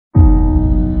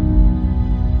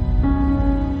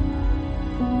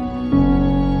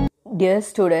Dear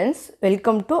students,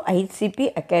 welcome to ICP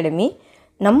Academy.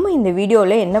 நம்ம இந்த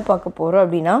வீடியோல என்ன பார்க்க போறோம்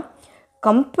அப்படினா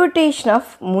computation of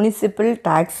municipal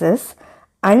taxes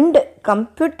and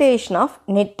computation of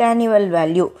net annual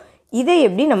value. இதை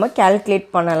எப்படி நம்ம calculate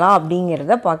பண்ணலாம்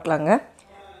அப்படிங்கறத பார்க்கலாங்க.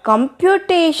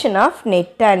 Computation of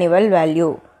net annual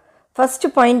value. First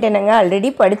point என்னங்க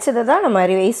ஆல்ரெடி படிச்சதை தான் நம்ம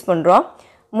ரிவைஸ் பண்றோம்.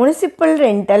 Municipal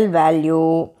rental value,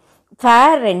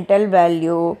 fair rental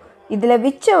value, இதில்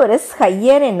whichever is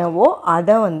higher என்னவோ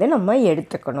அதை வந்து நம்ம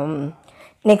எடுத்துக்கணும்.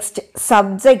 Next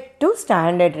subject to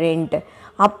standard rent.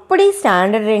 அப்படி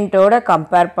ஸ்டாண்டர்ட் ரெண்ட்டோட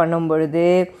கம்பேர் பண்ணும் பொழுது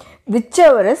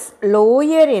whichever is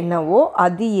lower என்னவோ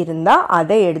அது இருந்தால்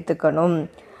அதை எடுத்துக்கணும்.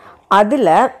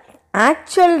 அதில்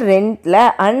ஆக்சுவல் ரெண்டில்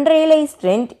அன்ரியலைஸ்ட்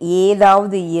ரெண்ட்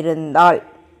ஏதாவது இருந்தால்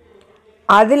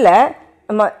அதில்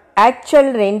நம்ம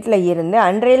ஆக்சுவல் ரெண்டில் இருந்து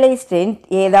அன்ரியலைஸ்ட் ரெண்ட்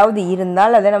ஏதாவது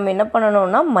இருந்தால் அதை நம்ம என்ன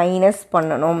பண்ணணும்னா மைனஸ்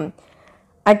பண்ணணும்.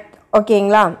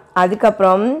 ஓகேங்களா?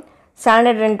 அதுக்கப்புறம்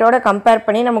ஸ்டாண்டர்ட் ரெண்ட்டோட கம்பேர்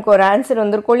பண்ணி நமக்கு ஒரு ஆன்சர்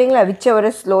வந்திருக்கும் இல்லைங்களா, whichever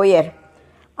is lower,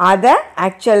 அதை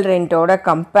ஆக்சுவல் ரெண்ட்டோட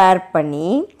கம்பேர் பண்ணி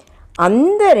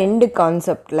அந்த ரெண்டு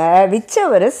கான்செப்டில்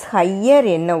whichever is higher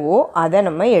என்னவோ அதை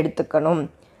நம்ம எடுத்துக்கணும்.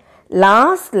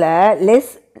 லாஸ்டில்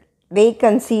லெஸ்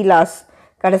வேக்கன்சி லாஸ்,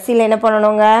 கடைசியில் என்ன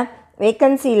பண்ணணுங்க,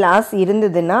 வேக்கன்சி லாஸ்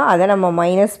இருந்ததுன்னா அதை நம்ம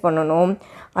மைனஸ் பண்ணணும்.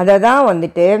 அதை தான்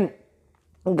வந்துட்டு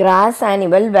கிராஸ்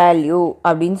ஆனுவல் வேல்யூ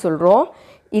அப்படின்னு சொல்கிறோம்,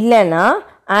 இல்லைன்னா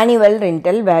ஆனுவல்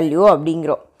ரெண்டல் வேல்யூ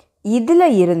அப்படிங்கிறோம். இதில்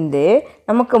இருந்து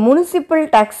நமக்கு முனிசிபல்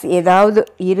டேக்ஸ் ஏதாவது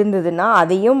இருந்ததுன்னா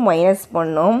அதையும் மைனஸ்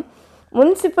பண்ணோம்.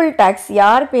 முனிசிபல் டேக்ஸ்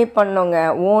யார் பே பண்ணோங்க,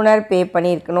 ஓனர் பே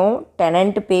பண்ணியிருக்கணும்,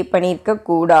 டெனண்ட் பே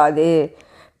பண்ணியிருக்கக்கூடாது.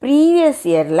 ப்ரீவியஸ்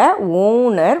இயரில்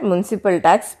ஓனர் முனிசிபல்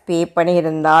டேக்ஸ் பே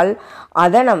பண்ணியிருந்தால்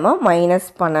அதை நம்ம மைனஸ்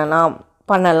பண்ணலாம்.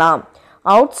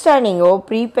 அவுட்ஸ்டாண்டிங்கோ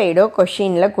ப்ரீபெய்டோ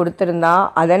கொஷினில் கொடுத்துருந்தா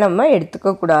அதை நம்ம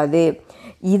எடுத்துக்கக்கூடாது.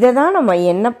 இதை தான் நம்ம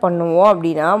என்ன பண்ணுவோம்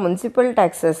அப்படின்னா முனிசிபல்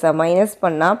டேக்ஸஸை மைனஸ்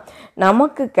பண்ணால்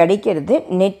நமக்கு கிடைக்கிறது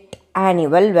நெட்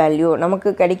ஆனுவல் வேல்யூ. நமக்கு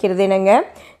கிடைக்கிறது என்னங்க,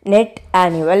 நெட்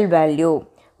ஆனுவல் வேல்யூ.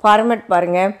 ஃபார்மேட்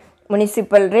பாருங்கள்,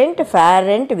 municipal rent, fair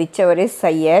rent, whichever is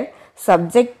higher,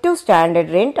 subject to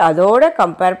standard rent, அதோட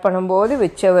கம்பேர் பண்ணும்போது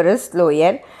whichever is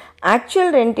lower,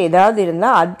 actual rent ஏதாவது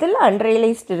இருந்தால் அதில்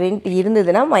அன்ரியலைஸ்டு ரெண்ட்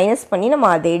இருந்ததுன்னா மைனஸ் பண்ணி நம்ம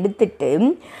அதை எடுத்துட்டு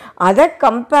அதை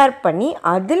கம்பேர் பண்ணி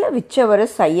அதில் whichever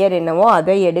is higher என்னவோ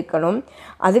அதை எடுக்கணும்.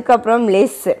 அதுக்கப்புறம்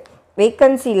லெஸ்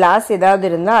வேக்கன்சி லாஸ் ஏதாவது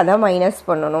இருந்தால் அதை மைனஸ்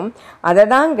பண்ணணும். அதை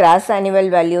தான் கிராஸ்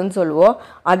ஆனுவல் வேல்யூன்னு சொல்லுவோம்.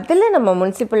 அதில் நம்ம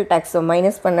முனிசிபல் டேக்ஸை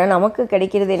மைனஸ் பண்ண நமக்கு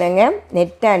கிடைக்கிறது என்னங்க,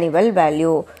 நெட் ஆனுவல்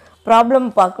வேல்யூ. ப்ராப்ளம்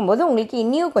பார்க்கும்போது உங்களுக்கு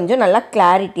இன்னும் கொஞ்சம் நல்லா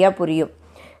கிளாரிட்டியாக புரியும்.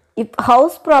 If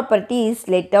house property is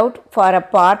let out for a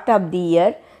part of the year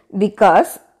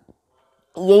because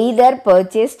either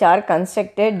purchased or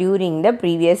constructed during the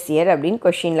previous year அப்படின்னு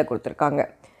கொஷினில் கொடுத்துருக்காங்க.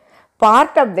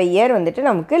 பார்ட் ஆஃப் த இயர் வந்துட்டு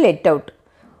நமக்கு let out.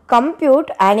 Compute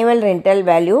annual rental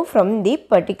value from the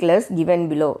particulars given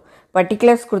below.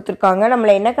 particulars கொடுத்துருக்காங்க,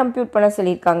 நம்மளை என்ன compute பண்ண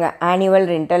சொல்லியிருக்காங்க, annual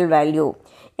rental value.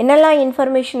 என்னெல்லாம்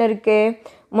இன்ஃபர்மேஷன் இருக்குது,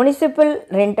 முனிசிபல்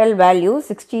ரெண்டல் வேல்யூ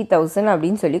 60,000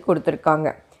 அப்படின்னு சொல்லி கொடுத்துருக்காங்க.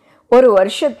 ஒரு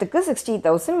வருஷத்துக்கு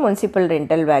 60,000 municipal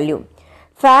rental value.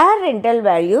 Fair rental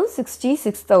value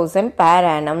 66,000 பேர்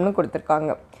ஆனம்னு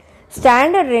கொடுத்துருக்காங்க.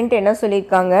 ஸ்டாண்டர்ட் ரெண்ட் என்ன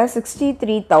சொல்லியிருக்காங்க,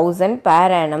 63,000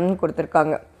 பேர் ஆனம்னு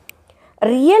கொடுத்துருக்காங்க.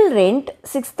 ரியல் ரெண்ட்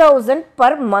 6,000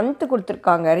 பர் மந்த்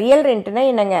கொடுத்துருக்காங்க. ரியல் ரெண்ட்னா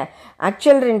என்னங்க,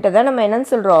 ஆக்சுவல் ரெண்ட்டை தான் நம்ம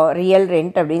என்னன்னு சொல்கிறோம், ரியல்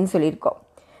ரெண்ட் அப்படின்னு சொல்லியிருக்கோம்.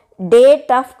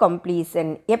 டேட் ஆஃப் கம்ப்ளீஷன்,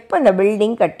 எப்போ இந்த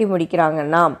பில்டிங் கட்டி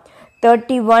முடிக்கிறாங்கன்னா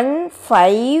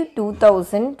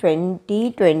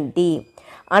 31/5/2020.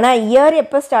 ஆனால் இயர்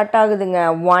எப்போ ஸ்டார்ட் ஆகுதுங்க,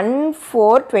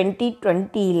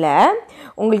 1/4/2020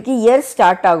 உங்களுக்கு இயர்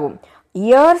ஸ்டார்ட் ஆகும்.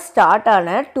 இயர் ஸ்டார்ட் ஆன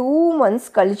 2 months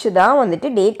கழிச்சு தான் வந்துட்டு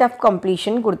டேட் ஆஃப்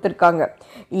கம்ப்ளீஷன் கொடுத்துருக்காங்க.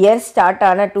 இயர் ஸ்டார்ட்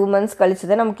ஆன 2 months கழிச்சு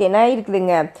தான் நமக்கு என்ன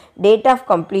இருக்குதுங்க, டேட் ஆஃப்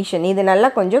கம்ப்ளீஷன். இது நல்லா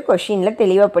கொஞ்சம் கொஷினில்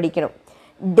தெளிவாக படிக்கணும்.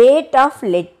 Date of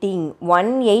letting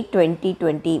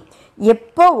 1/8/2020.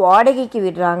 எப்போ வாடகைக்கு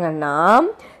விடுறாங்கன்னா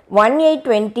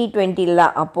 1/8/2020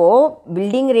 அப்போது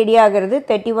பில்டிங் ரெடி ஆகிறது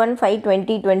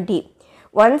 31/5/2020.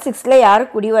 1/6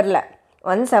 யாரும் குடி வரல,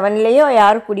 1/7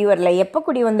 யாரும் குடி வரல. எப்போ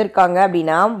குடி வந்திருக்காங்க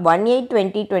அப்படின்னா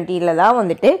 1/8/2020 தான்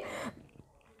வந்துட்டு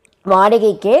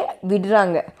வாடகைக்கே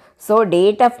விடுறாங்க. ஸோ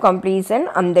டேட் ஆஃப் கம்ப்ளீஷன்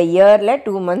அந்த இயரில்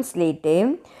 2 months லேட்டு.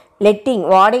 லெட்டிங்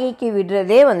வாடகைக்கு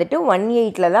விடுறதே வந்துட்டு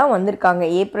 1/8 தான் வந்திருக்காங்க.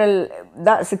 ஏப்ரல்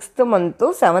தான் 6th month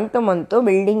 7th month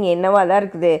building என்னவாக தான்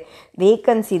இருக்குது,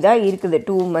 வேக்கன்சி தான் இருக்குது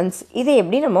 2 months. இதை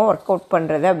எப்படி நம்ம ஒர்க் அவுட்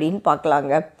பண்ணுறது அப்படின்னு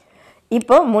பார்க்கலாங்க.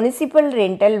 இப்போ முனிசிபல்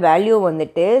ரெண்டல் வேல்யூ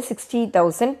வந்துட்டு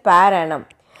 60,000 பேர் ஆனம்.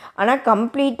 ஆனால்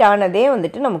கம்ப்ளீட் ஆனதே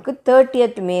வந்துட்டு நமக்கு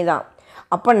 30th May தான்.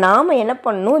 அப்போ நாம் என்ன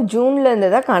பண்ணணும், ஜூன்லேருந்து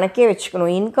தான் கணக்கே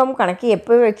வச்சுக்கணும். இன்கம் கணக்கே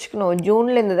எப்போ வச்சுக்கணும்,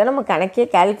 ஜூன்லேருந்து தான் நம்ம கணக்கே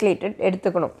கால்குலேட்டட்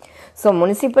எடுத்துக்கணும். So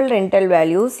municipal rental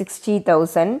value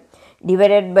 60,000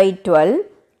 divided by 12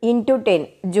 into 10.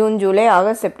 June, July,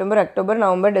 August, September, October,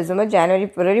 November, December, January,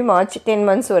 February, March 10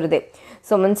 months வருது.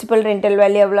 ஸோ முனிசிபல் ரெண்டல்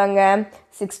வேல்யூ எவ்வளோங்க,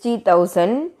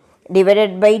 60,000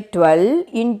 டிவைடட் பை 12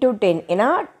 இன்ட்டு 10. ஏன்னா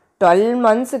 12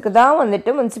 monthsக்கு தான் வந்துட்டு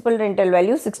முனிசிபல் ரெண்டல்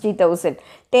வேல்யூ 60,000.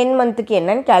 10 monthக்கு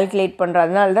என்னன்னு கால்குலேட் பண்ணுறோம்.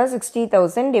 அதனால தான்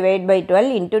 60,000 டிவைட் பை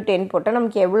 12 இன்ட்டு 10 போட்டால்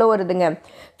நமக்கு எவ்வளோ வருதுங்க,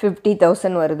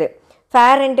 50,000 வருது.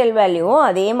 ஃபேர் ரெண்டல் வேல்யூவும்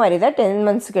அதே மாதிரி தான் 10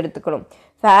 monthsக்கு எடுத்துக்கணும்.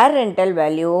 Fair rental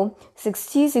value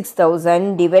 66,000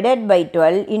 divided by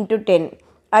 12 into 10.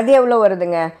 அது எவ்வளோ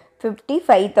வருதுங்க,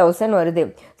 55,000 வருது.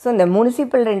 ஸோ இந்த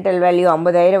முனிசிபல் ரெண்டல் வேல்யூ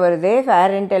 50,000 வருது,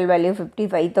 ஃபேர் ரெண்டல் வேல்யூ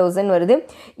 55,000 வருது.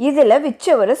 இதில்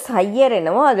விச்சவர் ஹையர்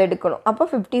என்னவோ அதை எடுக்கணும். அப்போ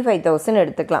 55,000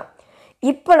 எடுத்துக்கலாம்.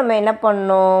 இப்போ நம்ம என்ன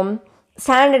பண்ணோம்,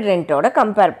 ஸ்டாண்டர்ட் ரெண்ட்டோட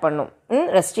கம்பேர் பண்ணோம்.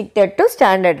 Restricted to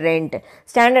standard rent.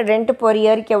 Standard rent per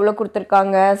இயருக்கு எவ்வளோ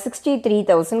கொடுத்துருக்காங்க,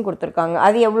 63,000 கொடுத்துருக்காங்க.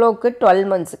 அது எவ்வளோக்கு, 12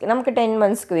 monthsக்கு. நமக்கு 10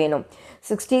 monthsக்கு வேணும்.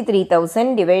 63,000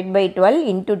 டிவைட் பை 12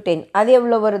 இன்ட்டு 10. அது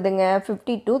எவ்வளோ வருதுங்க,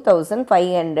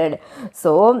 52,500.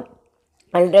 ஸோ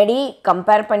ஆல்ரெடி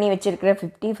கம்பேர் பண்ணி வச்சுருக்கிற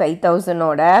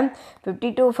 55,000ஓட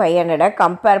 52,500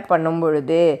 கம்பேர் பண்ணும்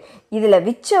பொழுது இதில்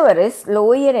விச்சவர்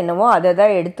லோயர் என்னவோ அதை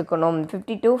தான் எடுத்துக்கணும்.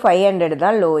 52,500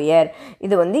 தான் லோயர்.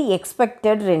 இது வந்து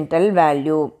எக்ஸ்பெக்டட் ரெண்டல்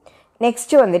வேல்யூ.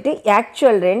 நெக்ஸ்ட்டு வந்துட்டு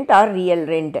actual rent are real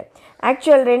rent.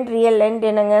 Actual rent real rent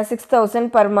என்னங்க,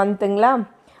 6,000 பர் மந்த்துங்களா.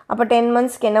 அப்போ 10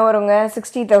 monthsக்கு என்ன வருங்க,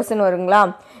 60,000 வருங்களா.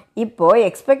 இப்போது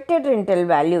எக்ஸ்பெக்டட் ரெண்டல்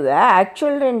வேல்யூவை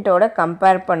ஆக்சுவல் ரெண்ட்டோட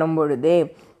கம்பேர் பண்ணும் பொழுது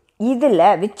இதில்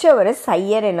விச்சவர்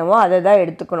ஹையர் என்னவோ அதை தான்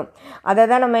எடுத்துக்கணும். அதை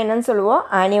தான் நம்ம என்னன்னு சொல்லுவோம்,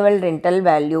 ஆனுவல் ரெண்டல்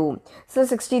வேல்யூ. ஸோ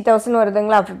 60,000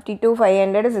 வருதுங்களா,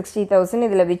 52,500 60,000.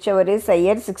 இதில் விச்சவர்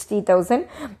ஹையர் 60,000.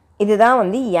 இதுதான்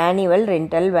வந்து ஆனுவல்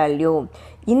ரெண்டல் வேல்யூ.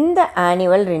 இந்த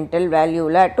ஆனுவல் ரெண்டல்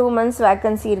வேல்யூவில் 2 months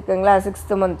வேக்கன்சி இருக்குங்களா,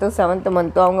 6th month 7th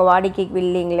month அவங்க வாடிக்கைக்கு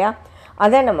இல்லைங்களா,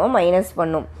 அதை நம்ம மைனஸ்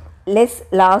பண்ணும். Less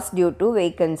loss due to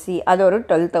vacancy, அது ஒரு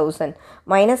 12,000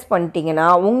 மைனஸ் பண்ணிட்டீங்கன்னா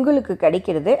உங்களுக்கு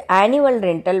கிடைக்கிறது ஆனுவல்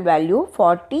ரெண்டல் வேல்யூ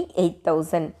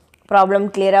 48,000. ப்ராப்ளம்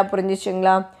கிளியராக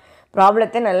புரிஞ்சிச்சுங்களா.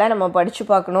 ப்ராப்ளத்தை நல்லா நம்ம படித்து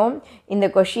பார்க்கணும். இந்த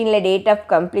கொஷினில் டேட் ஆஃப்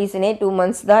கம்ப்ளீஷனே 2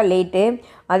 months தான் லேட்டு.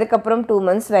 அதுக்கப்புறம் 2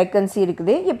 months வேக்கன்சி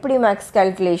இருக்குது. எப்படி மேக்ஸ்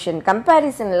கால்குலேஷன்,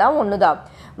 கம்பேரிசன்லாம் ஒன்று தான்.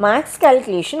 மேக்ஸ்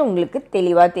கால்குலேஷன் உங்களுக்கு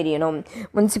தெளிவாக தெரியணும்.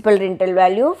 Municipal rental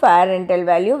value, fair rental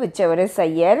value, whichever is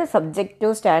higher, subject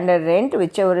to standard rent,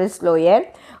 whichever is lower.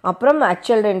 அப்புறம்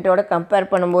ஆக்சுவல் ரெண்ட்டோட கம்பேர்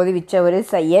பண்ணும்போது விச்சவர்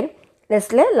இஸ் ஹையர்,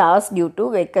 ப்ளஸில் லாஸ் டியூ டு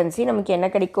வேக்கன்சி. நமக்கு என்ன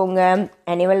கிடைக்குங்க,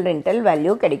 ஆனுவல் ரெண்டல்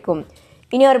வேல்யூ கிடைக்கும்.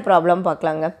 இனி ஒரு ப்ராப்ளம்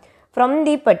பார்க்கலாங்க. From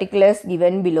the particulars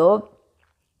given below,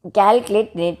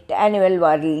 calculate net annual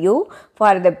value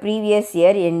for the previous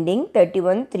year ending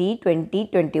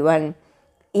 31/3/2021.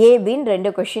 ஏபின்னு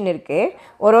 2 question இருக்குது.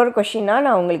 ஒரு கொஷினாக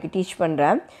நான் உங்களுக்கு டீச்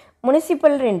பண்ணுறேன்.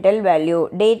 Municipal rental value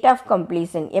date of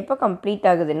completion எப்போ கம்ப்ளீட்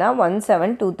ஆகுதுன்னா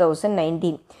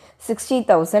 1/7/2019,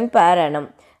 60,000 per annum.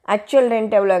 ஆக்சுவல்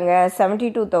ரெண்ட் எவ்வளோங்க,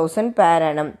 72,000 per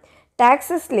annum.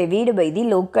 Taxes levied by the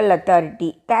local authority.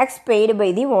 Tax paid by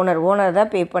the owner. Owner தான்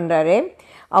பே பண்ணுறாரு.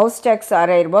 ஹவுஸ் டேக்ஸ்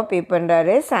 6,000 ரூபாய் பே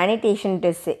பண்ணுறாரு. சானிடேஷன்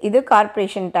டெஸ்ட் இது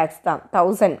கார்ப்பரேஷன் டேக்ஸ் தான்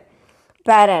 1000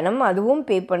 per annum, அதுவும்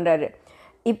பே பண்ணுறாரு.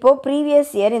 இப்போது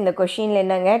ப்ரீவியஸ் இயர் இந்த கொஷினில்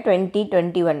என்னங்க,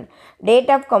 2021. Date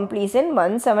of completion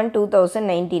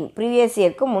 1/7/2019. ப்ரீவியஸ்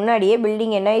இயருக்கு முன்னாடியே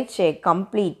பில்டிங் என்ன ஆயிடுச்சு,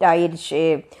 கம்ப்ளீட் ஆயிடுச்சு.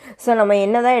 ஸோ நம்ம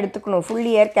என்ன தான் எடுத்துக்கணும், ஃபுல்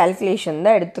இயர் கால்குலேஷன்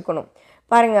தான் எடுத்துக்கணும்.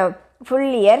 பாருங்கள்,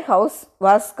 full year house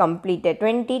was completed.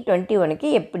 2021க்கு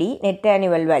எப்படி நெட்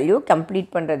ஆனுவல் வேல்யூ கம்ப்ளீட்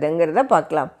பண்ணுறதுங்கிறத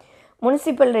பார்க்கலாம்.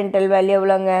 முனிசிபல் ரெண்டல் வேல்யூ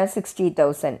எவ்வளோங்க,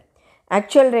 60,000.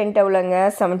 ஆக்சுவல் ரெண்ட் எவ்வளோங்க,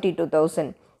 72,000.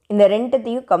 இந்த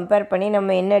ரெண்டத்தையும் கம்பேர் பண்ணி நம்ம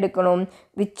என்ன எடுக்கணும்,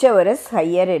 விச்சவர் இஸ்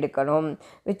ஹையர் எடுக்கணும்.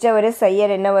 விச்சவர் இஸ்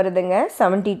ஹையர் என்ன வருதுங்க,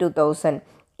 72,000.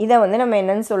 இதை வந்து நம்ம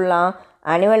என்னன்னு சொல்லலாம்,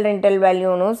 ஆனுவல் ரெண்டல்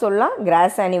வேல்யூன்னு சொல்லலாம்,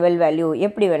 கிராஸ் ஆனுவல் வேல்யூ,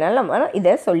 எப்படி வேணாலும் நம்ம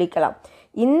இதை சொல்லிக்கலாம்.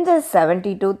 இந்த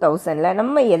 72,000ல்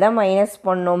நம்ம எதை மைனஸ்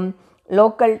பண்ணோம்,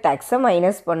 லோக்கல் டேக்ஸை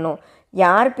மைனஸ் பண்ணோம்.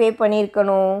 யார் பே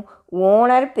பண்ணியிருக்கணும்,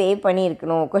 ஓனர் பே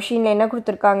பண்ணியிருக்கணும். கொஷினில் என்ன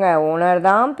கொடுத்துருக்காங்க, ஓனர்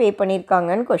தான் பே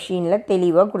பண்ணியிருக்காங்கன்னு கொஷினில்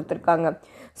தெளிவாக கொடுத்துருக்காங்க.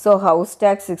 So how's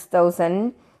tax 6,000,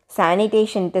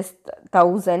 sanitation test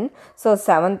 1,000, so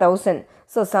 7,000.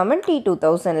 So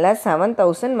 72,000ல்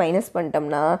 7,000 minus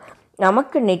பண்ணிட்டோம்னா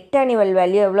நமக்கு நெட் ஆனுவல்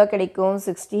வேல்யூ எவ்வளோ கிடைக்கும்,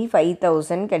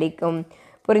 65,000 கிடைக்கும்.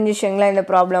 புரிஞ்சுச்சுங்களா இந்த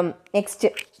ப்ராப்ளம். நெக்ஸ்ட்டு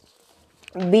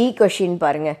பி கொஷின்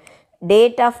பாருங்கள்.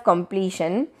 Date of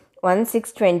completion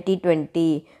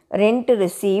 1/6/2020. Rent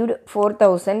received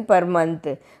 4,000 per month.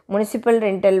 Municipal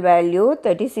rental value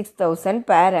 36,000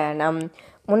 per annum.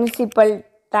 Municipal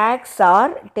tax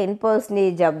are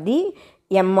 10% of the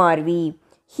MRV.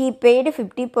 He paid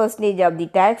 50% of the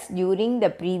tax during the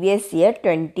previous year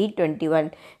 2021.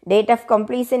 Date of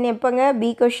completion எப்பங்க B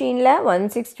questionல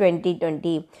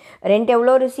 1/6/2020. Rent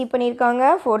எவ்வளோ receive பண்ணியிருக்காங்க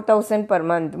 4,000 per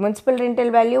month. Municipal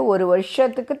rental value ஒரு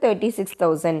வருஷத்துக்கு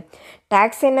 36,000.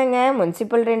 Tax என்னங்க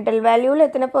municipal rental வேல்யூவில்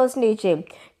எத்தனை percentage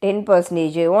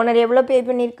 10%. Owner எவ்வளோ பே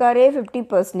பண்ணியிருக்காரு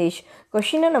 50%.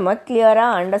 கொஷினை நம்ம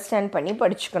கிளியராக அண்டர்ஸ்டாண்ட் பண்ணி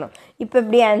படிச்சுக்கணும். இப்போ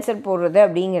எப்படி ஆன்சர் போடுறது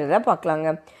அப்படிங்கிறத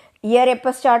பார்க்கலாங்க. இயர்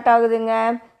எப்போ ஸ்டார்ட் ஆகுதுங்க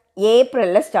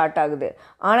ஏப்ரலில் ஸ்டார்ட் ஆகுது.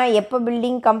 ஆனால் எப்போ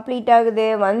பில்டிங் கம்ப்ளீட் ஆகுது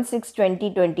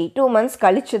 1/6/2020. 2 months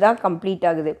கழிச்சு தான் கம்ப்ளீட்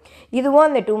ஆகுது. இதுவும்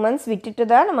அந்த 2 months விட்டுட்டு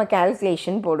தான் நம்ம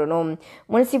கேல்குலேஷன் போடணும்.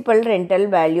 முனிசிபல் ரெண்டல்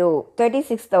வேல்யூ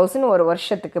 36,000 ஒரு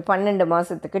வருஷத்துக்கு 12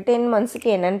 மாதத்துக்கு 10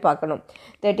 monthsக்கு என்னன்னு பார்க்கணும்.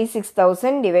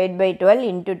 36,000 டிவைட் பை 12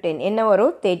 இன்ட்டு 10 என்ன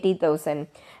வரும் 30,000.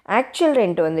 ஆக்சுவல்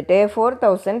ரெண்ட் வந்துட்டு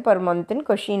 4,000 per monthன்னு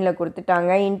கொஷினில்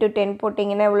கொடுத்துட்டாங்க. இன்ட்டு 10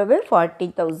 போட்டிங்கன்னா எவ்வளவு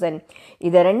 40,000.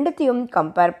 இதை ரெண்டுத்தையும்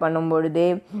கம்பேர் பண்ணும்பொழுது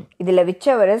இதில்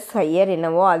விச்சவரஸ் ஹையர்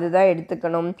என்னவோ அதுதான்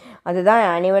எடுத்துக்கணும். அதுதான்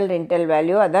ஆனுவல் ரெண்டல்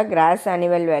வேல்யூ, அதுதான் கிராஸ்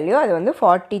ஆனுவல் வேல்யூ, அது வந்து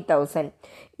 40,000.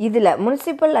 இதில்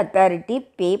முனிசிபல் அத்தாரிட்டி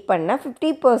பே பண்ண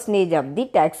 50% ஆஃப் தி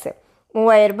டேக்ஸு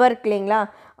 3,000 இருக்கு இல்லைங்களா,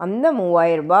 அந்த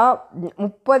 3,000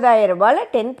 30,000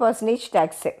 10%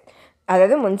 டேக்ஸு.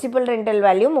 அதாவது முனிசிபல் ரெண்டல்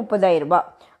வேல்யூ 30,000,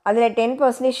 அதில்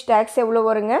 10% டேக்ஸ் எவ்வளோ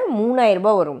வருங்க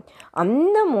 3,000 வரும்.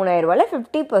 அந்த 3,000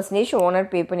 50% ஓனர்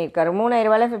பே பண்ணியிருக்காரு.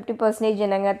 3,000 50%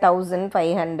 என்னங்க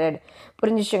 1,500.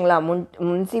 புரிஞ்சிச்சுங்களா?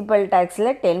 முனிசிபல்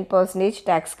டேக்ஸில் 10%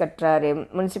 டேக்ஸ் கட்டுறாரு.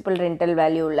 முனிசிபல் ரெண்டல்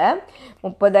வேல்யூவில்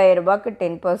 30,000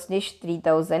 10%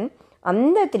 3,000.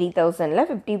 அந்த 3,000ல்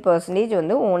 50%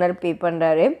 வந்து ஓனர் பே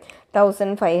பண்ணுறாரு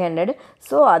 1,500.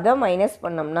 ஸோ அதை மைனஸ்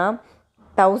பண்ணோம்னா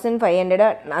 1,500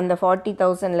 அந்த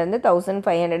 40,000லேருந்து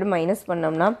 1,500 மைனஸ்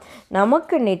பண்ணோம்னா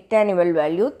நமக்கு நெட் ஆனுவல்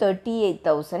வேல்யூ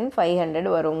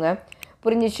 38,500 வருங்க.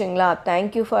 புரிஞ்சிச்சுங்களா?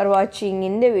 தேங்க்யூ ஃபார் வாட்சிங்.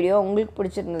 இந்த வீடியோ உங்களுக்கு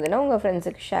பிடிச்சிருந்ததுன்னா உங்கள்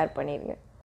ஃப்ரெண்ட்ஸுக்கு ஷேர் பண்ணிடுங்க.